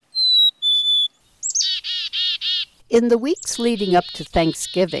In the weeks leading up to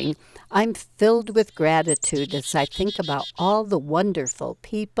Thanksgiving, I'm filled with gratitude as I think about all the wonderful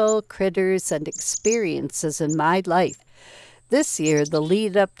people, critters, and experiences in my life. This year, the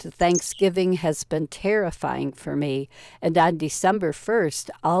lead up to Thanksgiving has been terrifying for me, and on December 1st,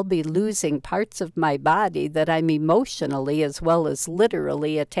 I'll be losing parts of my body that I'm emotionally as well as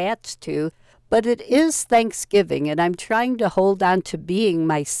literally attached to. But it is Thanksgiving, and I'm trying to hold on to being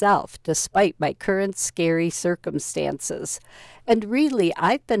myself despite my current scary circumstances. And really,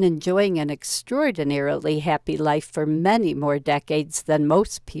 I've been enjoying an extraordinarily happy life for many more decades than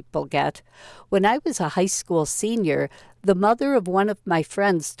most people get. When I was a high school senior, the mother of one of my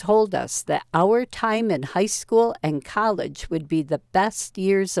friends told us that our time in high school and college would be the best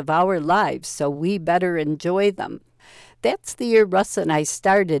years of our lives, so we better enjoy them. That's the year Russ and I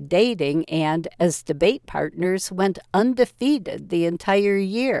started dating and, as debate partners, went undefeated the entire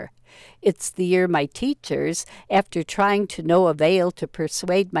year. It's the year my teachers, after trying to no avail to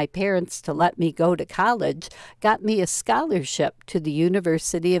persuade my parents to let me go to college, got me a scholarship to the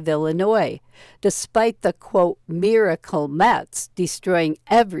University of Illinois. Despite the, quote, miracle Mets destroying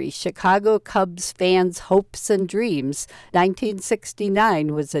every Chicago Cubs fan's hopes and dreams,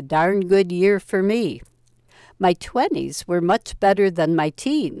 1969 was a darn good year for me. My 20s were much better than my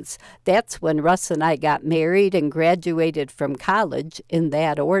teens. That's when Russ and I got married and graduated from college, in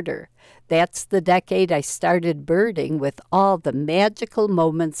that order. That's the decade I started birding with all the magical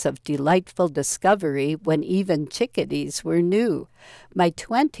moments of delightful discovery when even chickadees were new. My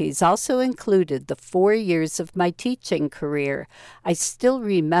 20s also included the 4 years of my teaching career. I still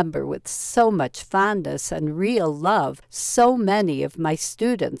remember with so much fondness and real love so many of my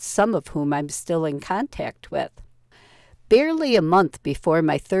students, some of whom I'm still in contact with. Barely a month before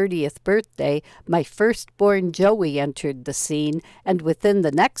my 30th birthday, my firstborn Joey entered the scene, and within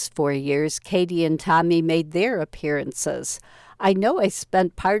the next 4 years, Katie and Tommy made their appearances. I know I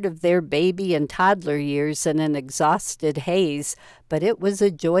spent part of their baby and toddler years in an exhausted haze, but it was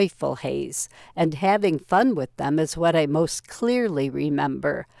a joyful haze, and having fun with them is what I most clearly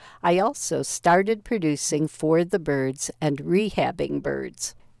remember. I also started producing For the Birds and rehabbing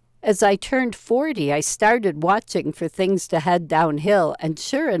birds. As I turned 40, I started watching for things to head downhill, and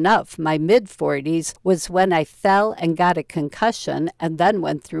sure enough, my mid-40s was when I fell and got a concussion and then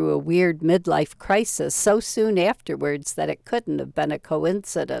went through a weird midlife crisis so soon afterwards that it couldn't have been a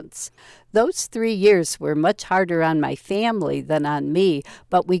coincidence. Those 3 years were much harder on my family than on me,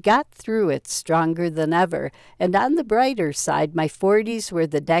 but we got through it stronger than ever. And on the brighter side, my 40s were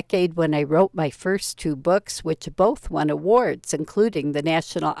the decade when I wrote my first 2 books, which both won awards, including the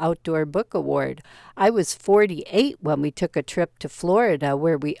National Outdoor Book Award. I was 48 when we took a trip to Florida,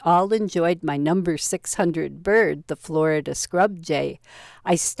 where we all enjoyed my number 600 bird, the Florida scrub jay.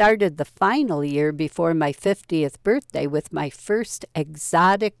 I started the final year before my 50th birthday with my first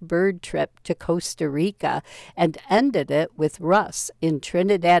exotic bird trip to Costa Rica and ended it with Russ in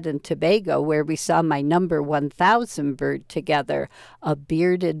Trinidad and Tobago, where we saw my number 1,000 bird together, a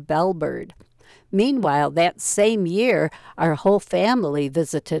bearded bellbird. Meanwhile, that same year, our whole family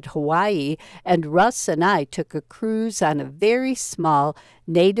visited Hawaii, and Russ and I took a cruise on a very small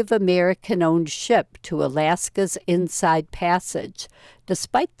Native American-owned ship to Alaska's Inside Passage.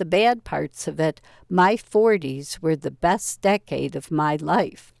 Despite the bad parts of it, my 40s were the best decade of my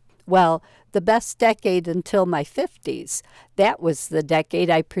life. Well, the best decade until my 50s. That was the decade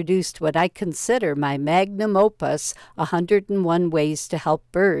I produced what I consider my magnum opus, 101 Ways to Help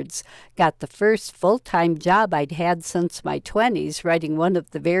Birds, got the first full-time job I'd had since my 20s, writing one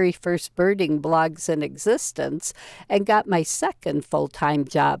of the very first birding blogs in existence, and got my second full-time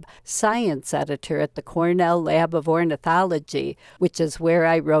job, science editor at the Cornell Lab of Ornithology, which is where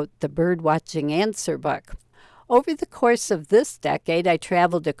I wrote the Birdwatching Answer book. Over the course of this decade, I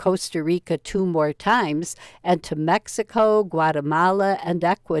traveled to Costa Rica 2 more times and to Mexico, Guatemala, and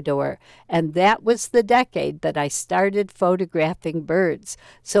Ecuador. And that was the decade that I started photographing birds.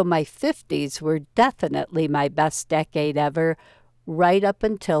 So my 50s were definitely my best decade ever, right up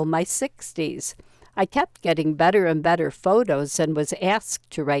until my 60s. I kept getting better and better photos and was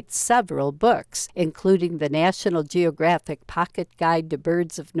asked to write several books, including the National Geographic Pocket Guide to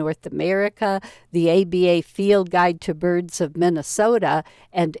Birds of North America, the ABA Field Guide to Birds of Minnesota,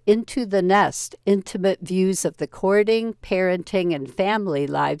 and Into the Nest, Intimate Views of the Courting, Parenting, and Family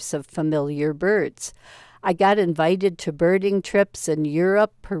Lives of Familiar Birds. I got invited to birding trips in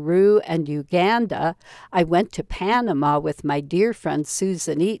Europe, Peru, and Uganda. I went to Panama with my dear friend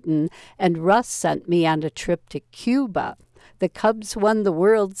Susan Eaton, and Russ sent me on a trip to Cuba. the Cubs won the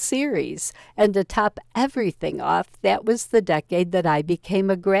World Series. And to top everything off, that was the decade that I became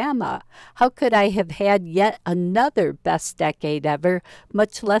a grandma. How could I have had yet another best decade ever,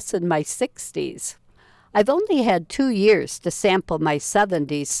 much less in my 60s? I've only had 2 years to sample my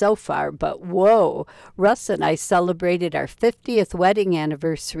 70s so far, but whoa, Russ and I celebrated our 50th wedding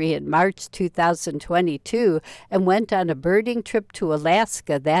anniversary in March 2022 and went on a birding trip to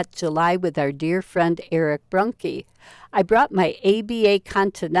Alaska that July with our dear friend Eric Brunke. I brought my ABA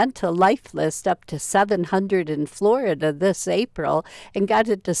Continental Life List up to 700 in Florida this April and got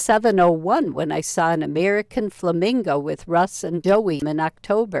it to 701 when I saw an American flamingo with Russ and Joey in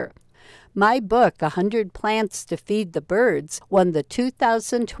October. My book, 100 Plants to Feed the Birds, won the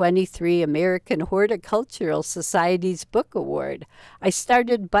 2023 American Horticultural Society's Book Award. I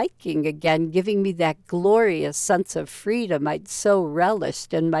started biking again, giving me that glorious sense of freedom I'd so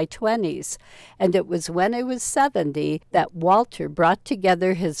relished in my 20s. And it was when I was 70 that Walter brought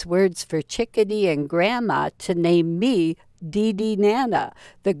together his words for Chickadee and Grandma to name me Dee Dee Nana,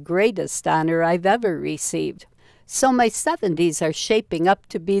 the greatest honor I've ever received. So my 70s are shaping up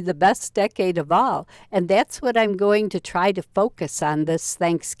to be the best decade of all, and that's what I'm going to try to focus on this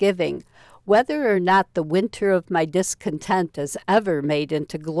Thanksgiving. Whether or not the winter of my discontent is ever made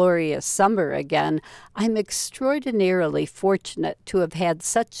into glorious summer again, I'm extraordinarily fortunate to have had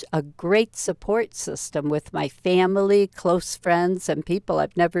such a great support system with my family, close friends, and people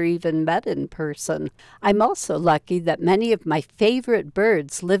I've never even met in person. I'm also lucky that many of my favorite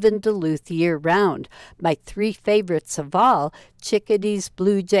birds live in Duluth year-round. My 3 favorites of all, chickadees,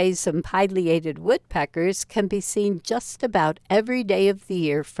 blue jays, and pileated woodpeckers, can be seen just about every day of the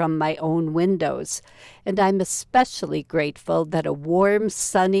year from my own windows. And I'm especially grateful that a warm,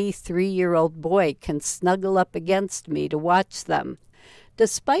 sunny 3-year-old boy can snuggle up against me to watch them.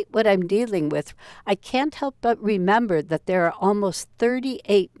 Despite what I'm dealing with, I can't help but remember that there are almost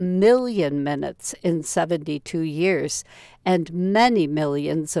 38 million minutes in 72 years, and many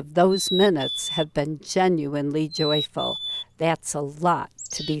millions of those minutes have been genuinely joyful. That's a lot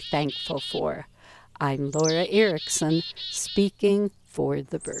to be thankful for. I'm Laura Erickson, speaking for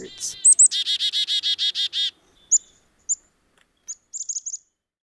the birds.